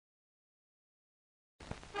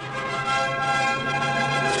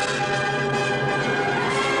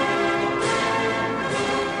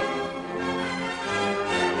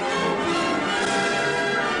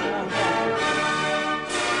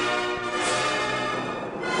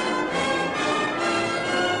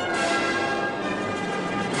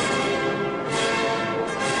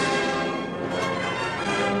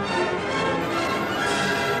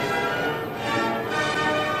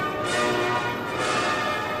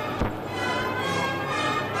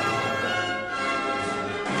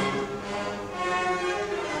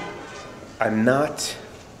I'm not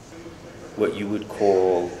what you would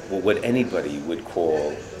call, well, what anybody would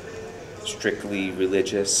call strictly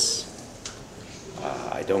religious.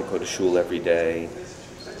 I don't go to shul every day.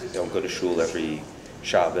 I don't go to shul every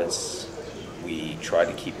Shabbos. We try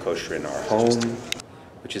to keep kosher in our home,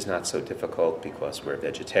 which is not so difficult because we're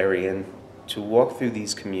vegetarian. To walk through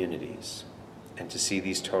these communities and to see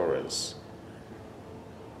these Torahs,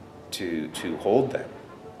 to hold them,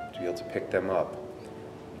 to be able to pick them up,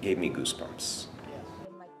 gave me goosebumps. Yes.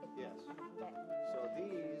 So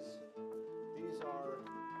these are,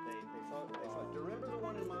 they thought, do you remember the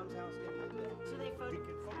one in Mom's house? So they photographed.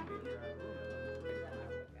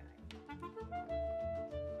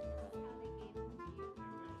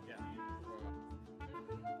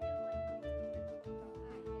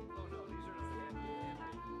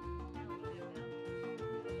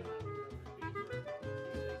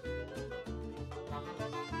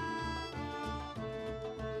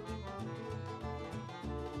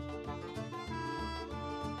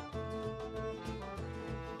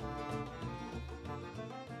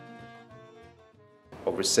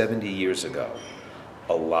 Over 70 years ago,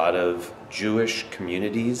 a lot of Jewish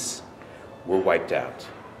communities were wiped out.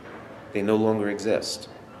 They no longer exist.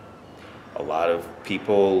 A lot of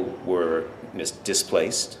people were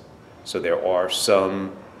displaced, so there are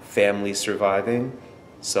some families surviving,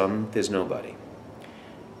 some there's nobody.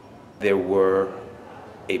 There were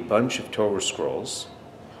a bunch of Torah scrolls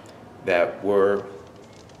that were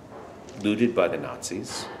looted by the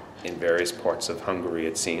Nazis in various parts of Hungary,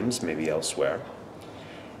 it seems, maybe elsewhere.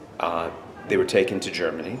 They were taken to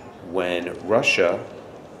Germany. When Russia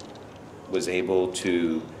was able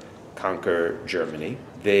to conquer Germany,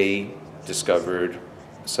 they discovered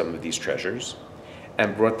some of these treasures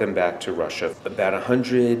and brought them back to Russia. About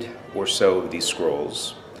 100 or so of these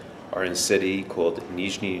scrolls are in a city called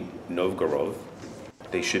Nizhny Novgorod.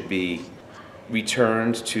 They should be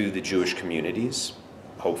returned to the Jewish communities,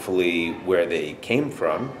 hopefully where they came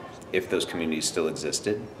from, if those communities still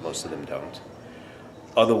existed. Most of them don't.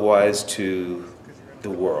 Otherwise to the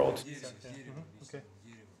world.